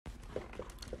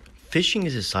Phishing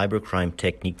is a cybercrime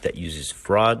technique that uses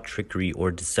fraud, trickery, or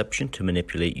deception to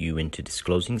manipulate you into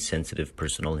disclosing sensitive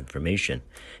personal information.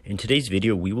 In today's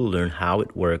video, we will learn how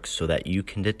it works so that you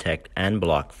can detect and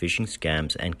block phishing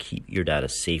scams and keep your data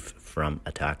safe from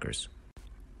attackers.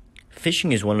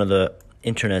 Phishing is one of the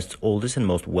Internet's oldest and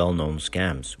most well-known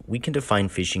scams. We can define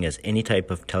phishing as any type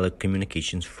of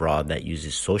telecommunications fraud that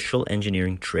uses social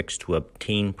engineering tricks to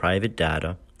obtain private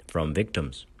data from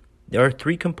victims. There are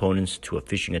three components to a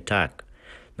phishing attack.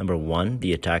 Number one,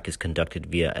 the attack is conducted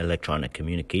via electronic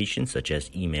communication, such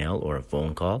as email or a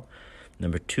phone call.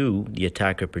 Number two, the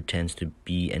attacker pretends to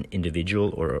be an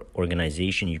individual or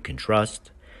organization you can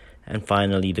trust. And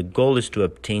finally, the goal is to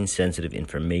obtain sensitive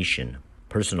information,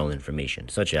 personal information,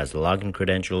 such as login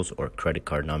credentials or credit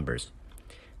card numbers.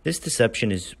 This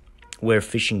deception is where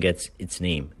phishing gets its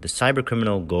name. The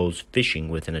cybercriminal goes fishing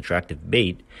with an attractive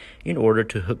bait in order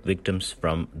to hook victims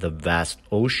from the vast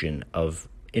ocean of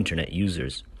internet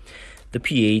users. The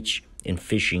PH in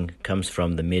phishing comes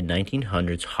from the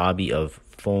mid-1900s hobby of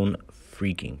phone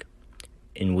phreaking,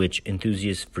 in which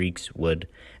enthusiast freaks would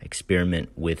experiment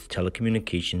with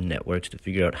telecommunication networks to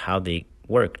figure out how they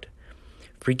worked.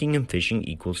 Phreaking and phishing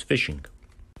equals phishing.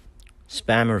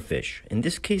 Spam or phish. In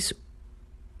this case,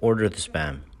 order the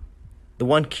spam. The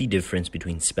one key difference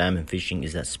between spam and phishing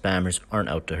is that spammers aren't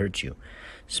out to hurt you.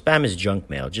 Spam is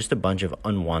junk mail, just a bunch of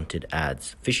unwanted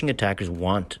ads. Phishing attackers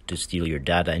want to steal your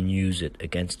data and use it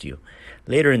against you.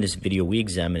 Later in this video, we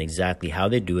examine exactly how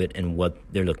they do it and what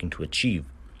they're looking to achieve.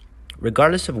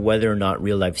 Regardless of whether or not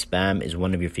real-life spam is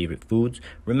one of your favorite foods,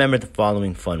 remember the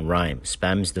following fun rhyme.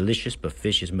 Spam is delicious, but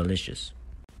fish is malicious.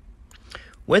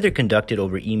 Whether conducted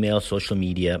over email, social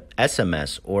media,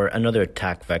 SMS, or another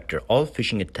attack vector, all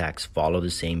phishing attacks follow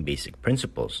the same basic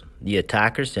principles. The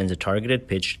attacker sends a targeted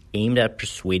pitch aimed at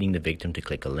persuading the victim to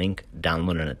click a link,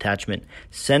 download an attachment,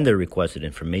 send their requested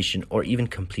information, or even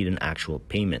complete an actual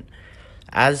payment.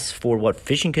 As for what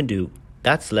phishing can do,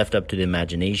 that's left up to the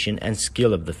imagination and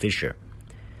skill of the phisher.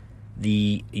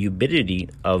 The ubiquity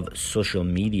of social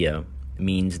media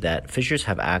means that phishers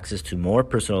have access to more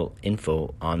personal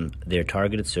info on their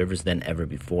targeted servers than ever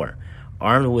before.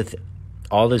 Armed with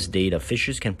all this data,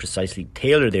 phishers can precisely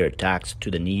tailor their attacks to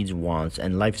the needs, wants,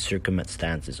 and life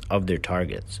circumstances of their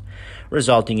targets,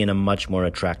 resulting in a much more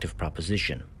attractive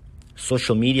proposition.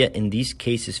 Social media in these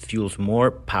cases fuels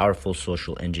more powerful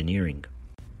social engineering.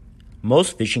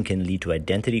 Most phishing can lead to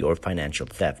identity or financial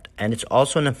theft, and it's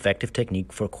also an effective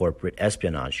technique for corporate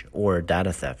espionage or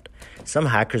data theft. Some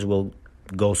hackers will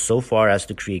go so far as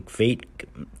to create fake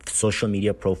social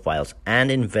media profiles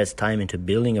and invest time into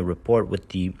building a rapport with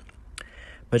the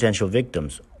potential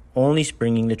victims, only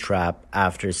springing the trap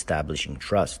after establishing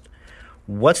trust.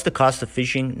 What's the cost of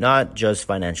phishing? Not just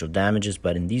financial damages,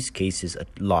 but in these cases, a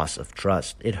loss of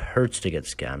trust. It hurts to get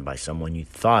scammed by someone you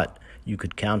thought you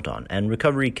could count on, and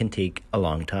recovery can take a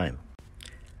long time.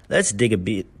 Let's dig a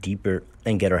bit deeper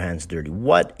and get our hands dirty.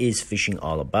 What is phishing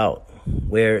all about?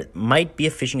 Where might be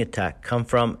a phishing attack come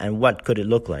from, and what could it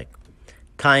look like?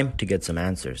 Time to get some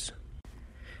answers.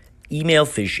 Email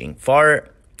phishing. Far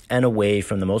and away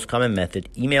from the most common method,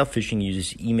 email phishing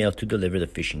uses email to deliver the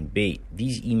phishing bait.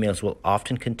 These emails will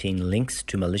often contain links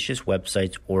to malicious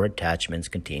websites or attachments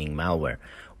containing malware.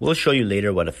 We'll show you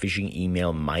later what a phishing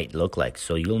email might look like,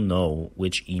 so you'll know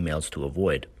which emails to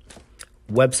avoid.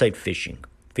 Website phishing.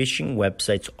 Phishing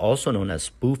websites, also known as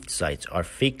spoofed sites, are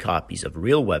fake copies of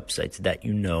real websites that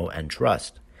you know and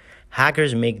trust.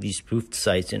 Hackers make these spoofed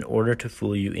sites in order to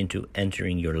fool you into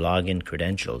entering your login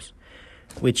credentials,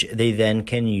 which they then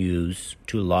can use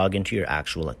to log into your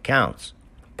actual accounts.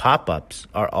 Pop-ups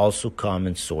are also a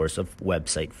common source of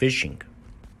website phishing.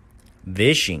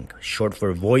 Vishing, short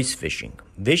for voice phishing.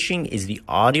 Vishing is the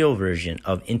audio version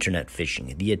of internet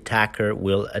phishing. The attacker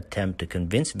will attempt to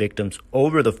convince victims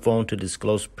over the phone to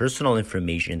disclose personal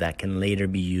information that can later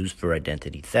be used for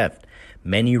identity theft.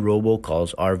 Many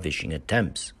robocalls are vishing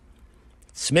attempts.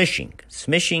 Smishing.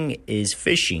 Smishing is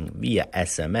phishing via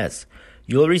SMS.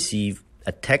 You'll receive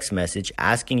a text message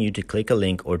asking you to click a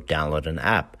link or download an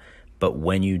app. But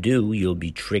when you do, you'll be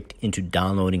tricked into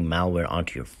downloading malware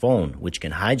onto your phone, which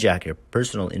can hijack your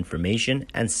personal information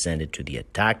and send it to the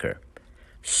attacker.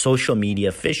 Social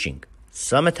media phishing.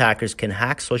 Some attackers can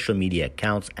hack social media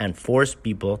accounts and force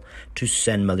people to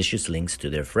send malicious links to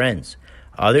their friends.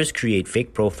 Others create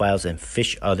fake profiles and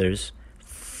phish others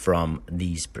from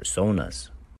these personas.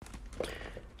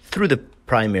 Through the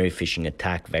primary phishing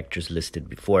attack vectors listed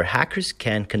before, hackers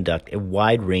can conduct a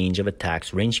wide range of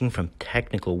attacks ranging from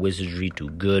technical wizardry to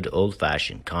good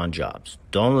old-fashioned con jobs.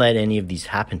 Don't let any of these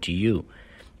happen to you.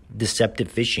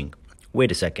 Deceptive fishing.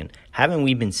 Wait a second, haven't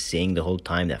we been saying the whole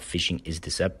time that phishing is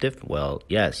deceptive? Well,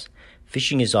 yes.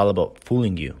 Phishing is all about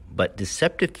fooling you, but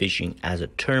deceptive phishing as a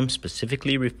term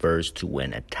specifically refers to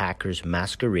when attackers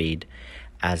masquerade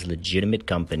as legitimate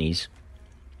companies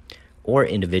or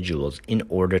individuals in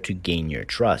order to gain your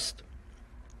trust.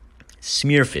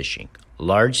 Smear phishing.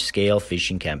 Large-scale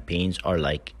phishing campaigns are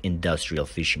like industrial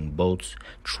fishing boats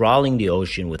trawling the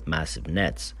ocean with massive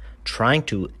nets, trying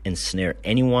to ensnare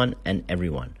anyone and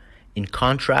everyone. In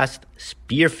contrast,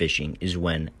 spear phishing is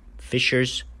when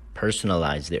fishers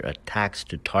personalize their attacks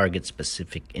to target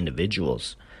specific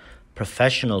individuals.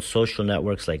 Professional social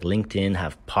networks like LinkedIn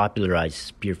have popularized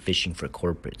spear phishing for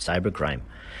corporate cybercrime,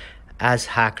 as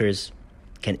hackers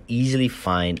can easily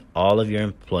find all of your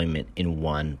employment in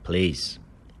one place.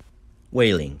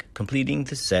 Whaling. Completing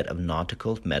the set of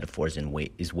nautical metaphors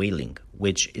is whaling,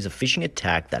 which is a phishing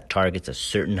attack that targets a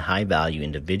certain high-value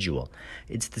individual.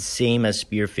 It's the same as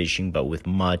spear phishing, but with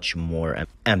much more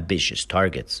ambitious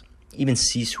targets. Even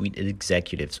C-suite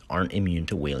executives aren't immune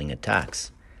to whaling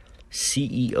attacks.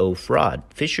 CEO fraud.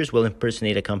 Phishers will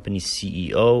impersonate a company's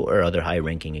CEO or other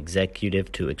high-ranking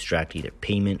executive to extract either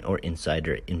payment or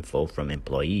insider info from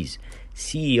employees.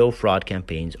 CEO fraud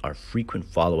campaigns are frequent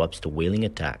follow-ups to whaling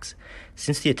attacks,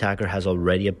 since the attacker has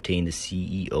already obtained the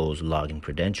CEO's login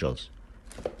credentials.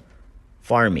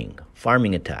 Farming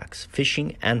attacks.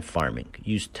 Phishing and farming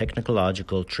use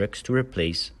technological tricks to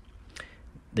replace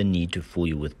the need to fool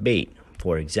you with bait.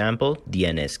 For example,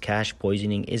 DNS cache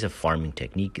poisoning is a farming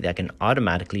technique that can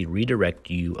automatically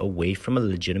redirect you away from a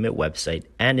legitimate website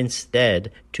and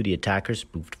instead to the attacker's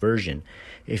spoofed version.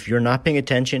 If you're not paying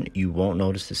attention, you won't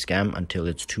notice the scam until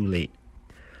it's too late.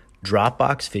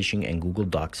 Dropbox phishing and Google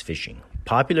Docs phishing.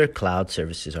 Popular cloud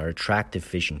services are attractive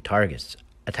phishing targets.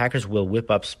 Attackers will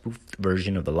whip up spoofed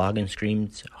version of the login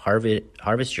screens,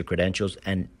 harvest your credentials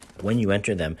and when you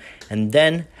enter them, and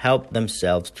then help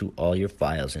themselves to all your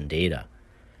files and data.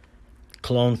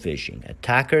 Clone phishing.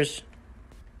 Attackers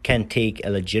can take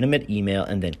a legitimate email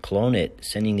and then clone it,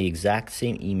 sending the exact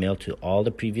same email to all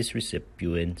the previous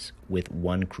recipients with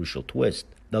one crucial twist.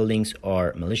 The links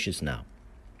are malicious now.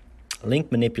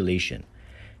 Link manipulation.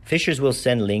 Phishers will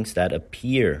send links that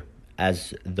appear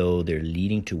as though they're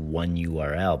leading to one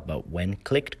URL, but when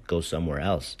clicked, go somewhere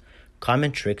else.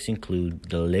 Common tricks include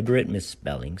deliberate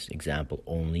misspellings, example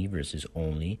only versus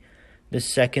only. The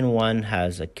second one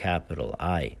has a capital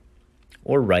I,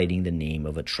 or writing the name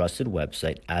of a trusted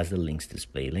website as the link's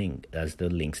display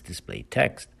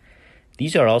text.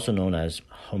 These are also known as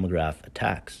homograph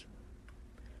attacks.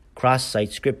 Cross-site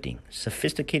scripting.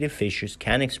 Sophisticated phishers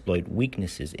can exploit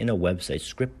weaknesses in a website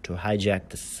script to hijack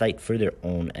the site for their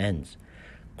own ends.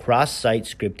 Cross-site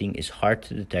scripting is hard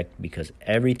to detect because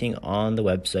everything on the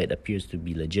website appears to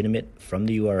be legitimate, from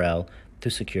the URL to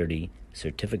security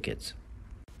certificates.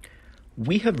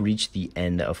 We have reached the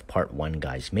end of part 1,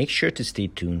 guys. Make sure to stay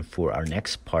tuned for our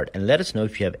next part and let us know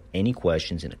if you have any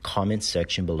questions in the comment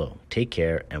section below. Take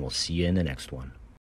care and we'll see you in the next one.